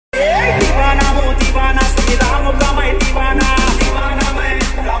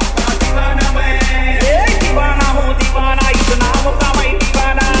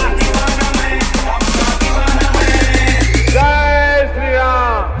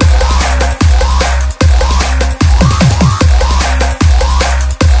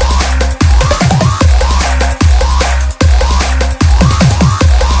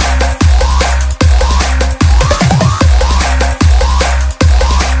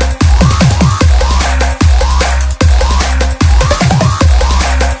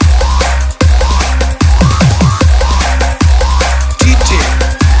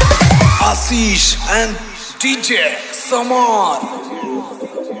DJ Samar.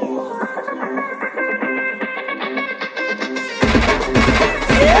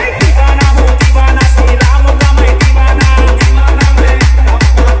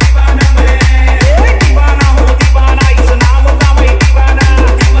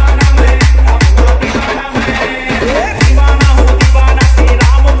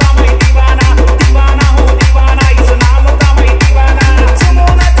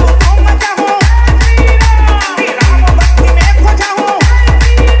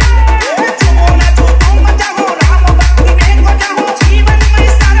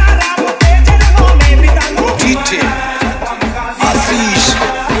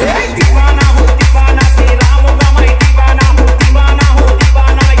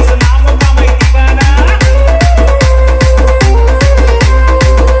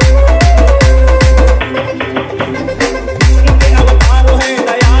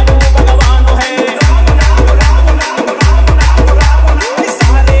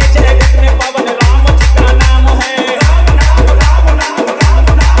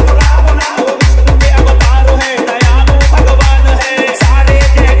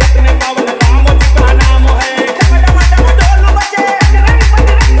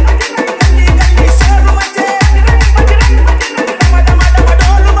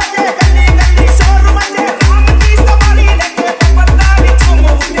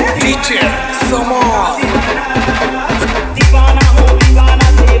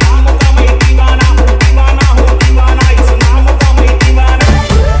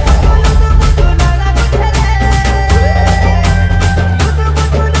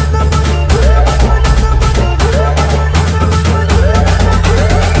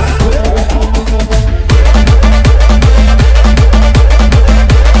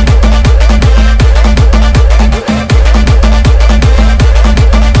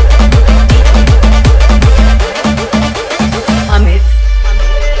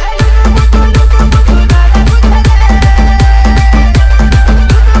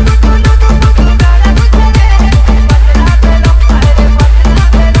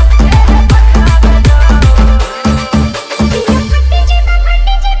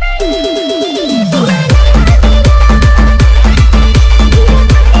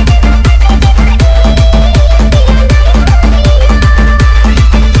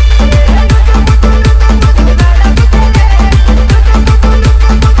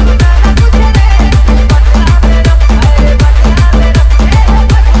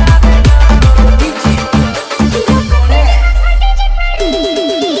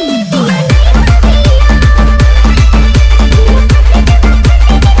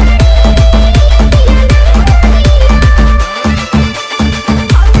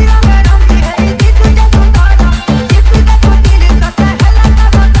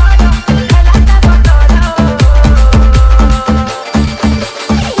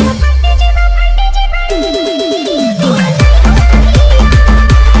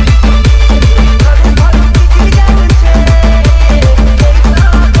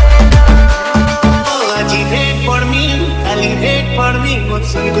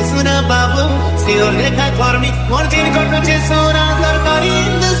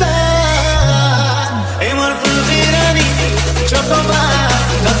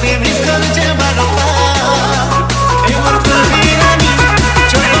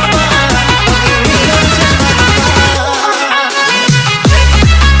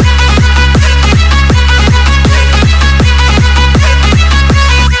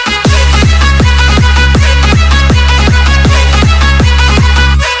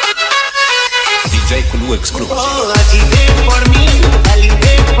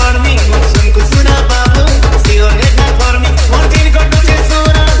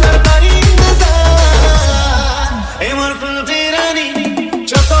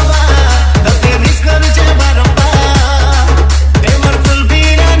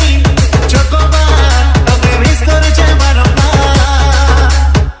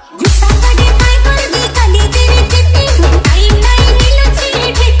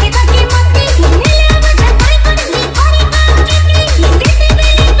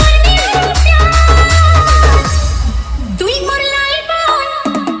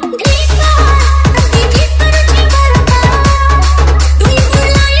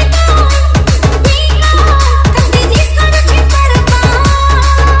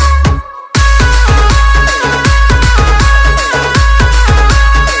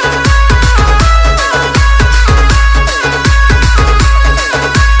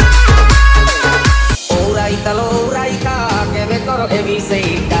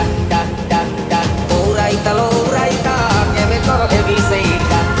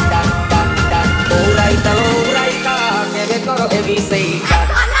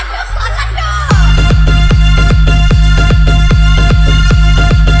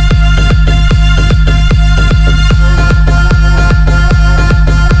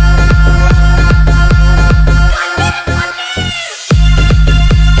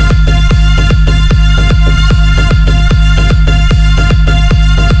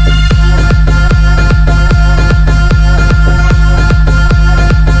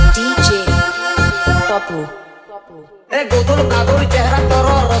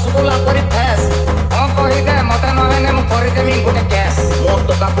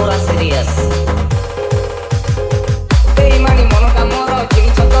 serious. Beimani monota moro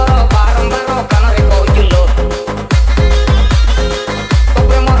chini chotoro barambaro kanare kojulo.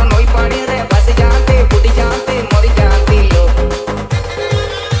 Topre moro noi pani re basi jante budi jante mori janti lo.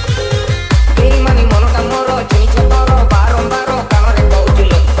 Beimani monota moro chini chotoro barambaro kanare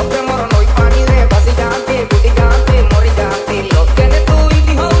kojulo. Topre moro noi pani re basi jante budi jante mori janti lo. Kene tu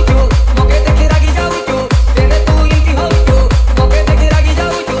inti hoju moke dekhi ragi jauju. Kene tu inti hoju moke dekhi ragi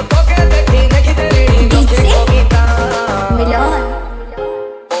jauju. Toke dekhi neki delini toke kobita. Milon.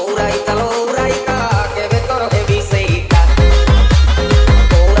 Uraita lo uraita ke vetoro e viseita.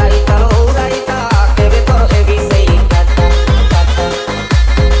 Uraita lo uraita ke vetoro e viseita.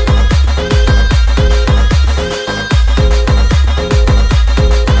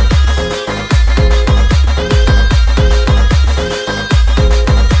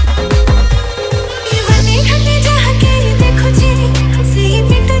 दीवाने खाते जहाँ के देखो जी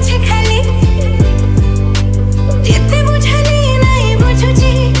सीपी तुझे खाली जितने बुझाली नहीं बुझो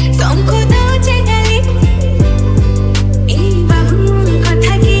जी सबको दो जगाली ए बाबू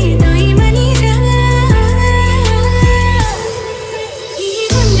कथा की दोई मनी जा ई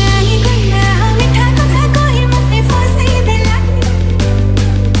गुंडा मिठा कथा कोई मते फसे देला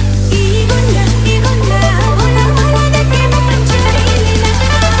ई गुंडा भोला भोला देखे मन चढ़ी लीला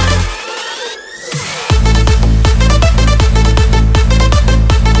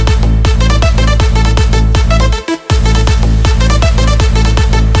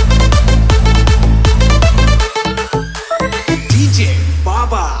DJ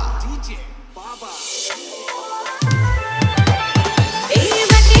Baba. DJ Baba. ए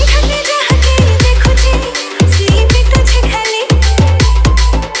बाटे खाते जहाँ के देखो जी सीपी तुझे खाली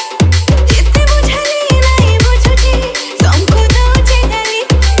जितने बुझाली नहीं बुझो जी सबको दो जगाली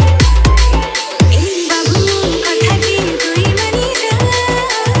ए बाबू कथा की दोई मनी जा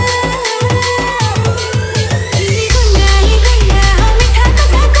ई गुंडा मिठा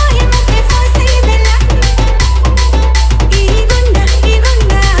कथा कोई मते फसे देला ई गुंडा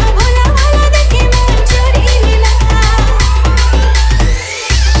भोला भोला देखे मन चढ़ी लीला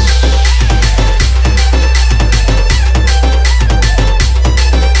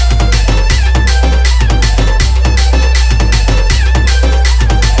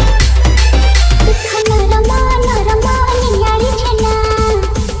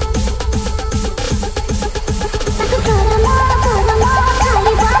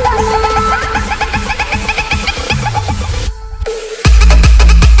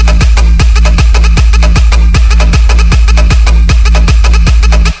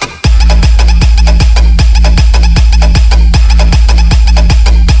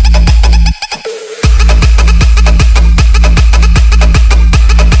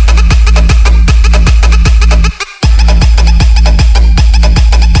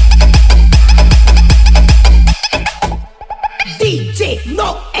DJ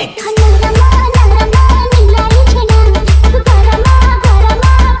No X.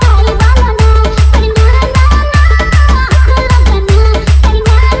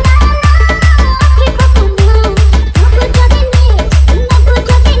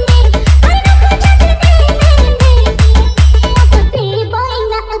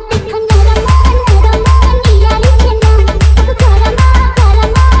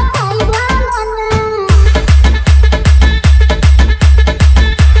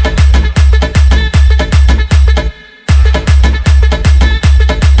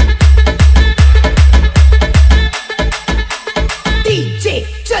 DJ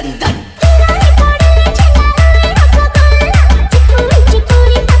Chandan.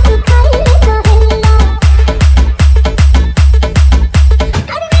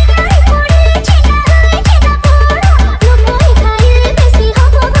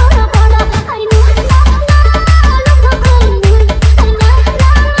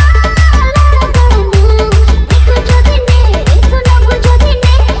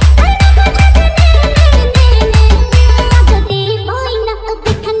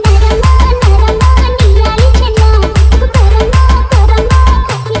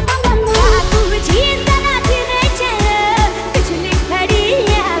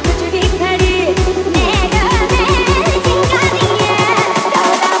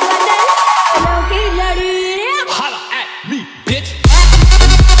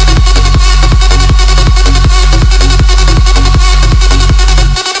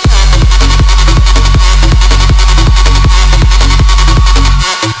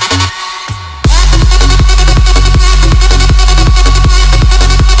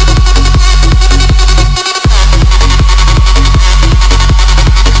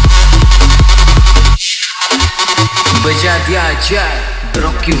 Odia Odia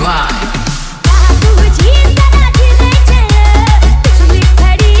Rocky Vibe.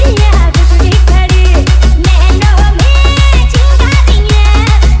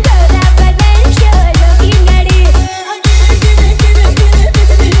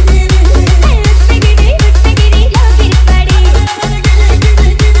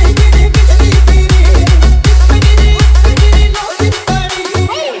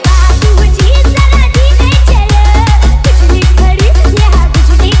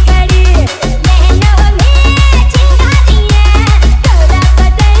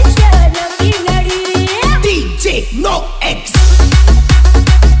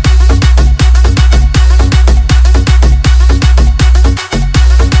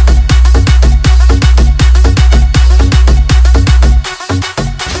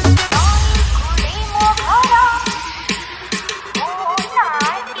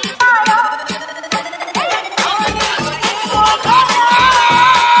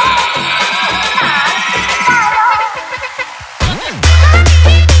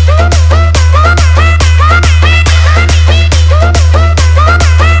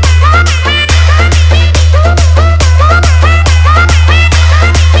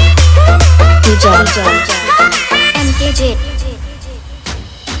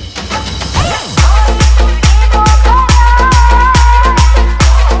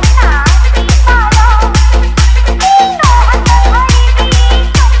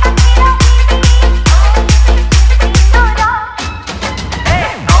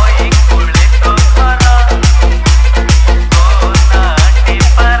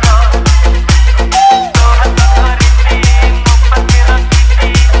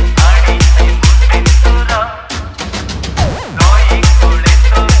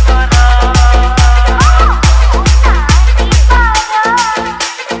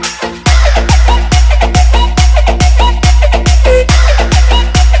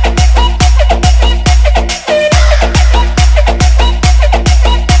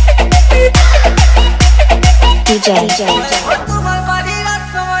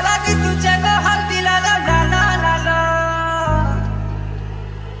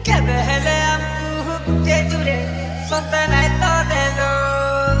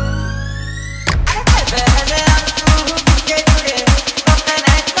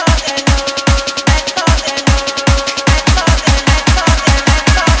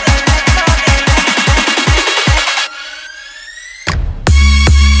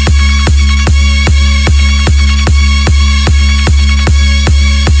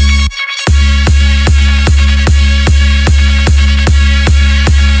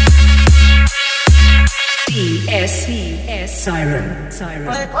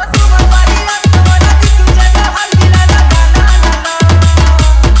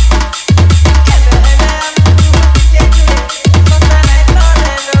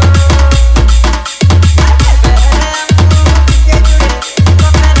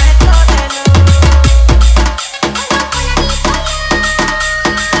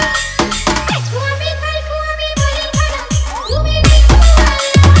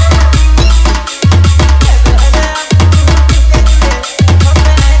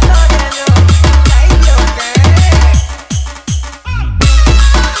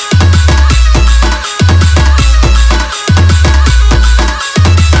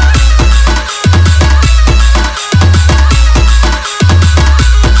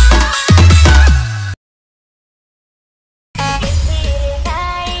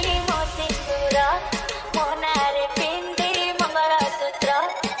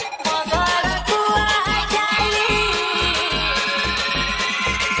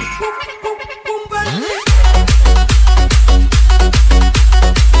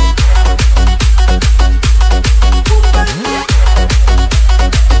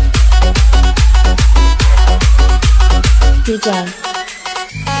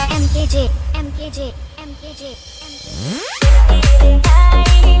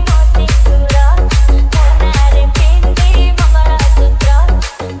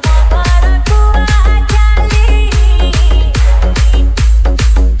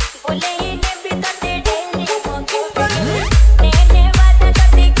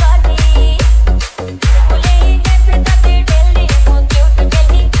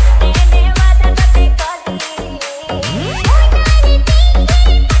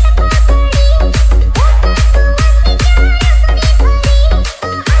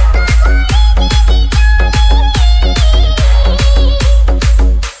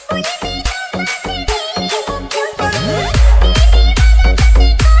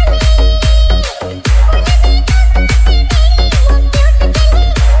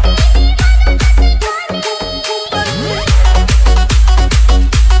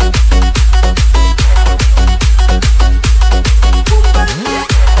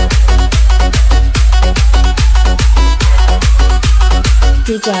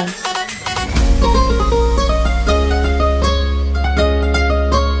 DJ.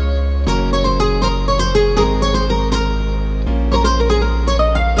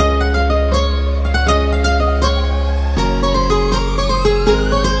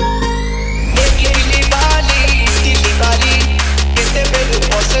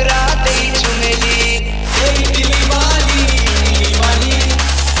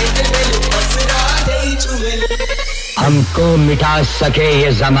 हमको मिटा सके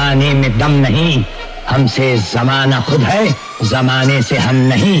ये जमाने में दम नहीं, हमसे जमाना खुद है, जमाने से हम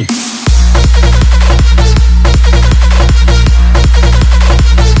नहीं।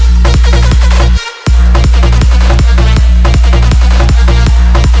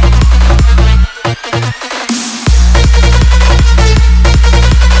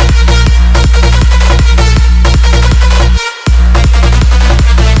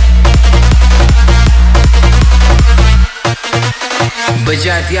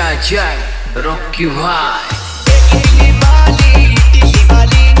 बजा दिया जाए रॉकी भाई।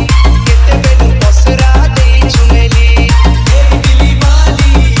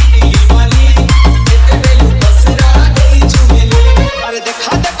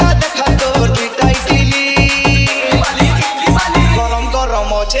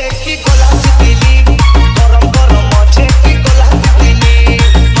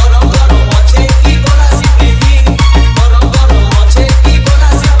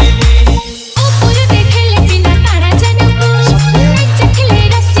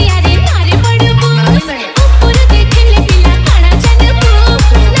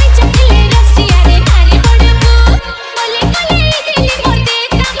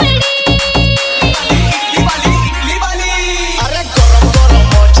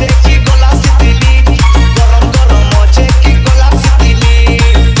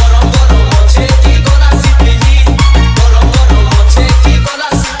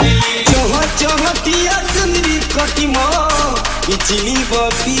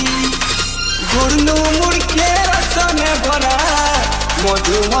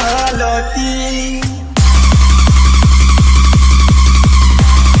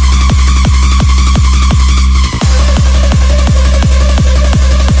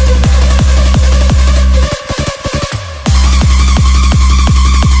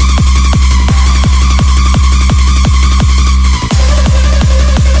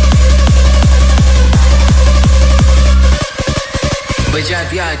 बजा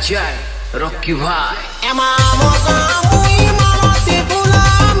दिया जाए रॉकी भाई।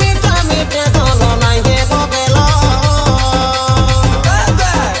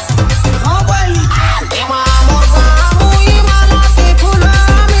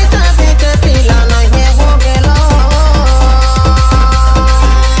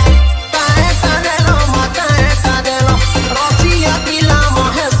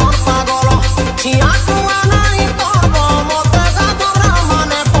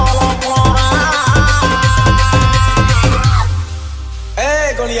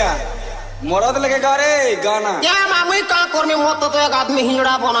 मरद लगे गा रे गाना क्या मामू का कर में मत तो एक आदमी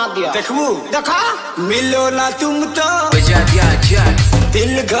हिजड़ा बना दिया। देखबू देखा मिलो ना तुम तो बजा दिया जाए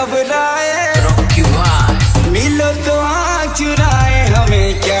दिल घबराए रॉकी भाई। मिलो तो आँख चुराए हमें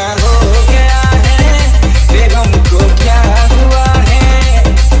क्या हो गया है, फिर हमको क्या हुआ है।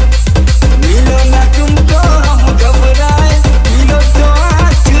 मिलो ना तुम तो हम घबराए, मिलो तो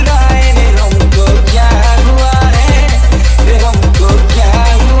आँख चुराए रे हमको क्या हुआ है, फिर हमको क्या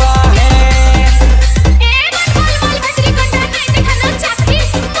हुआ है।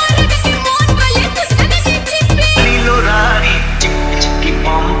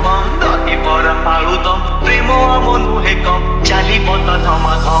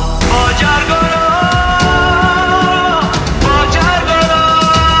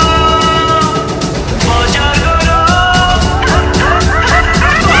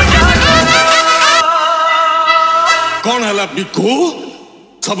 कौन है बिकु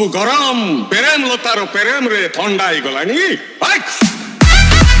सब गरम प्रेम लतार प्रेम रे ठंडा ही गलानी।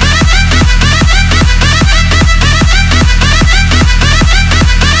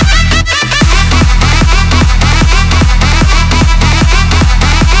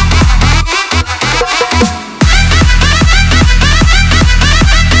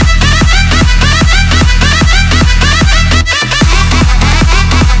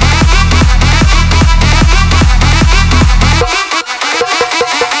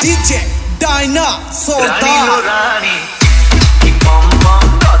 DJ Dyna Solta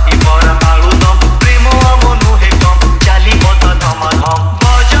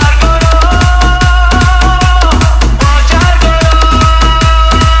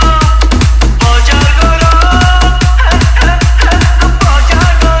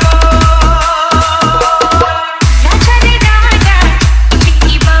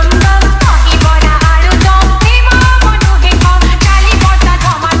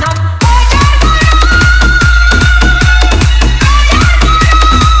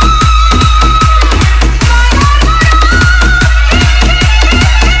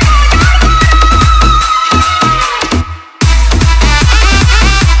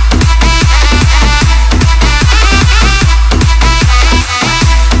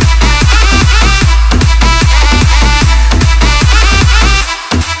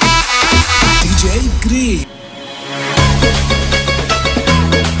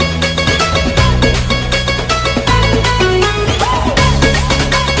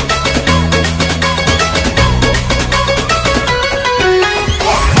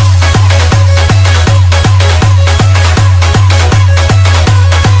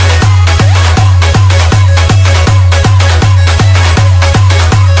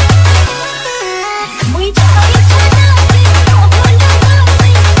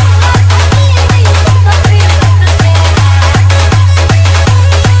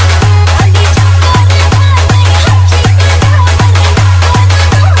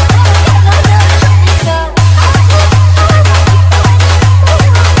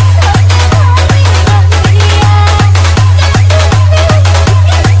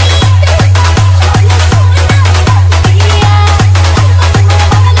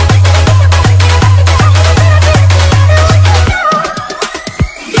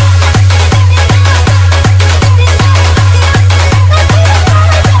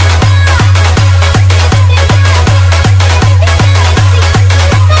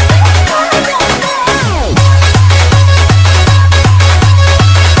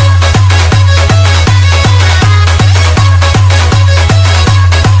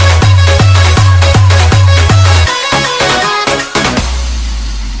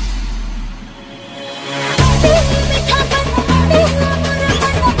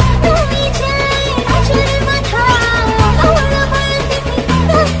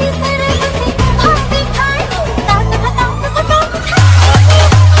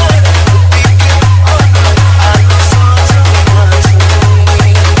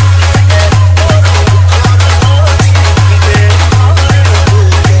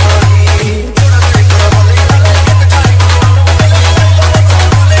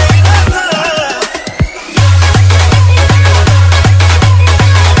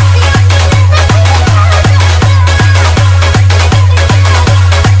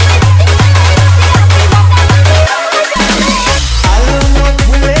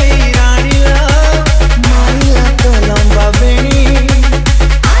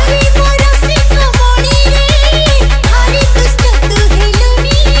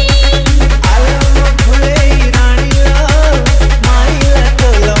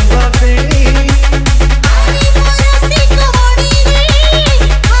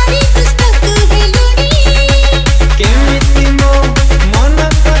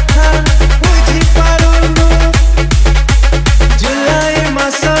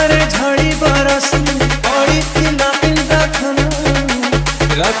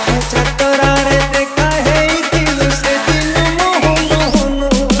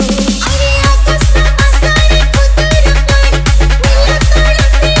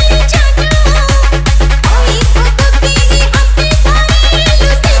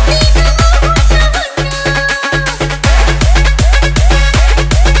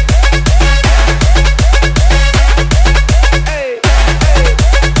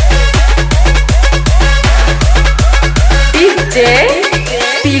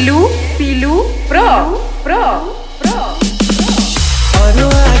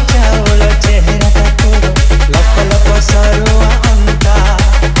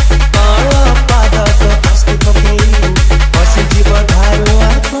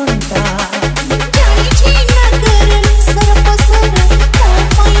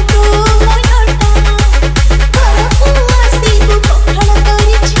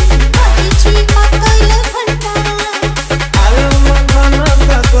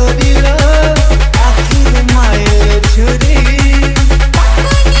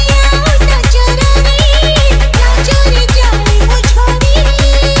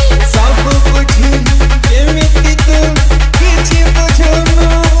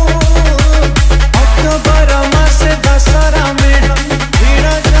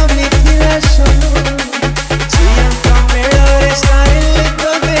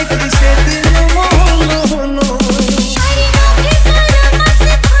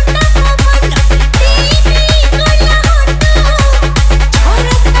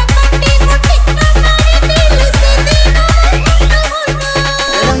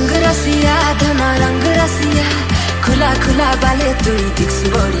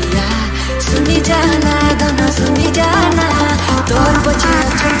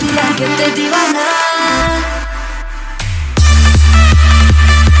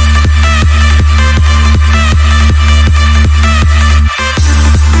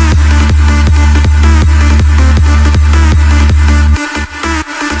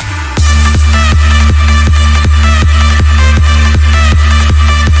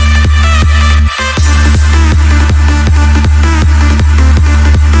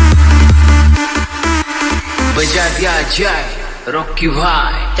रॉकी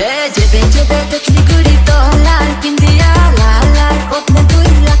भाई जेबे जेबे देखली गुड़ी तो लाल पिंदिया लाल लाल ओपने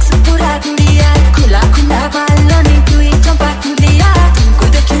तुई लक्स पूरा गुड़िया खुला खुला बालों नी तुई चंपा खुलिया तुमको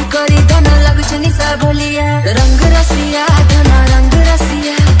देखी करी दोनों लगु चनी सा बोलिया रंग रसिया दोनों रंग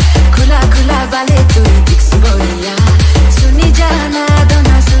रसिया खुला खुला बाले तुई दिक्स बोलिया सुनी जाना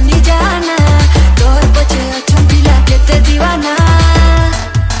दोनों सुनी जाना तोर पचे चंपिला केते दीवाना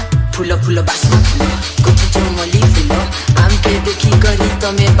फूलो फूलो बासना फूलो कुछ चमली फूलो आमके देखी करी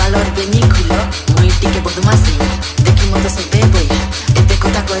तमे बालर बेनी खुलो मुई टिके बदमासी देखी मत सबे बोया एते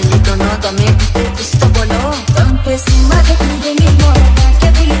कोता कहली तो न तमे किते खुश तो बोलो तुम पे सीमा देखी देनी मोर के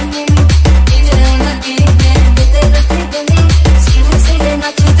दिल में इधर न के देते रखी देनी सीधे सीधे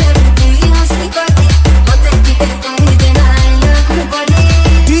नाची तेरी हंसी करती मत किते कही देना लाख बड़ी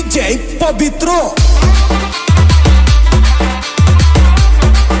DJ Pabitro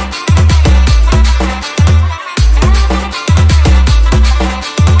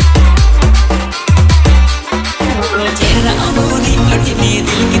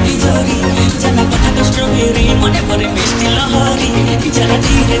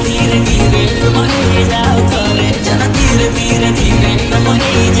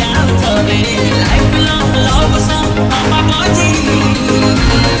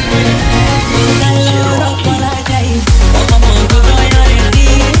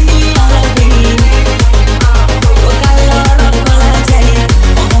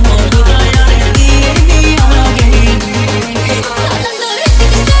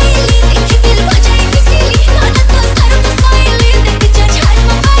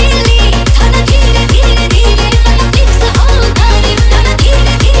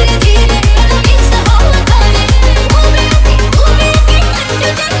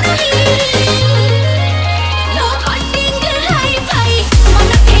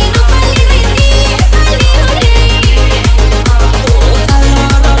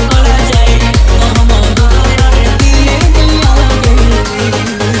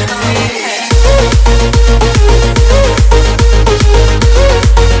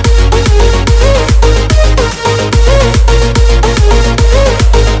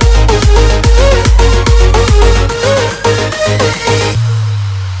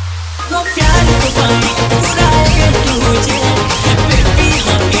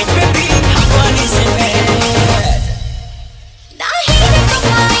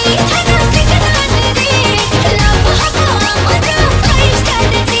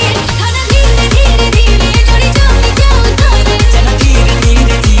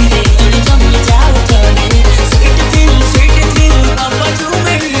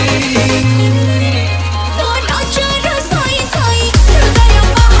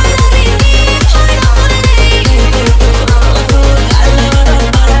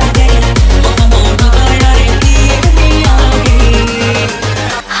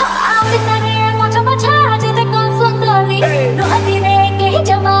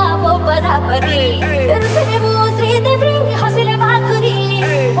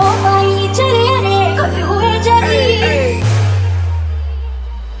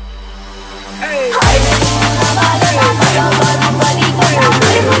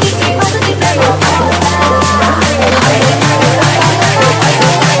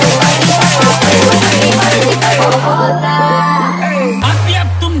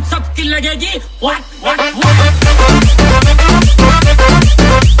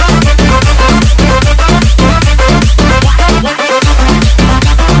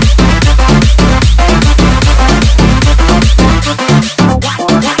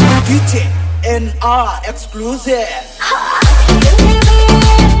Exclusive.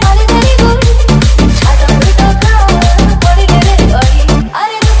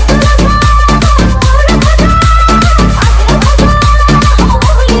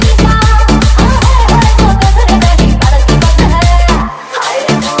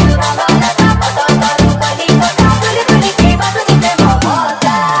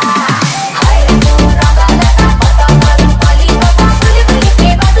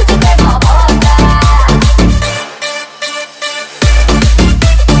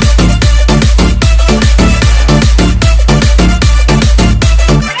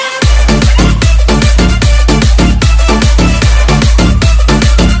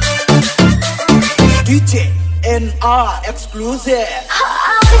 DJ NR Exclusive.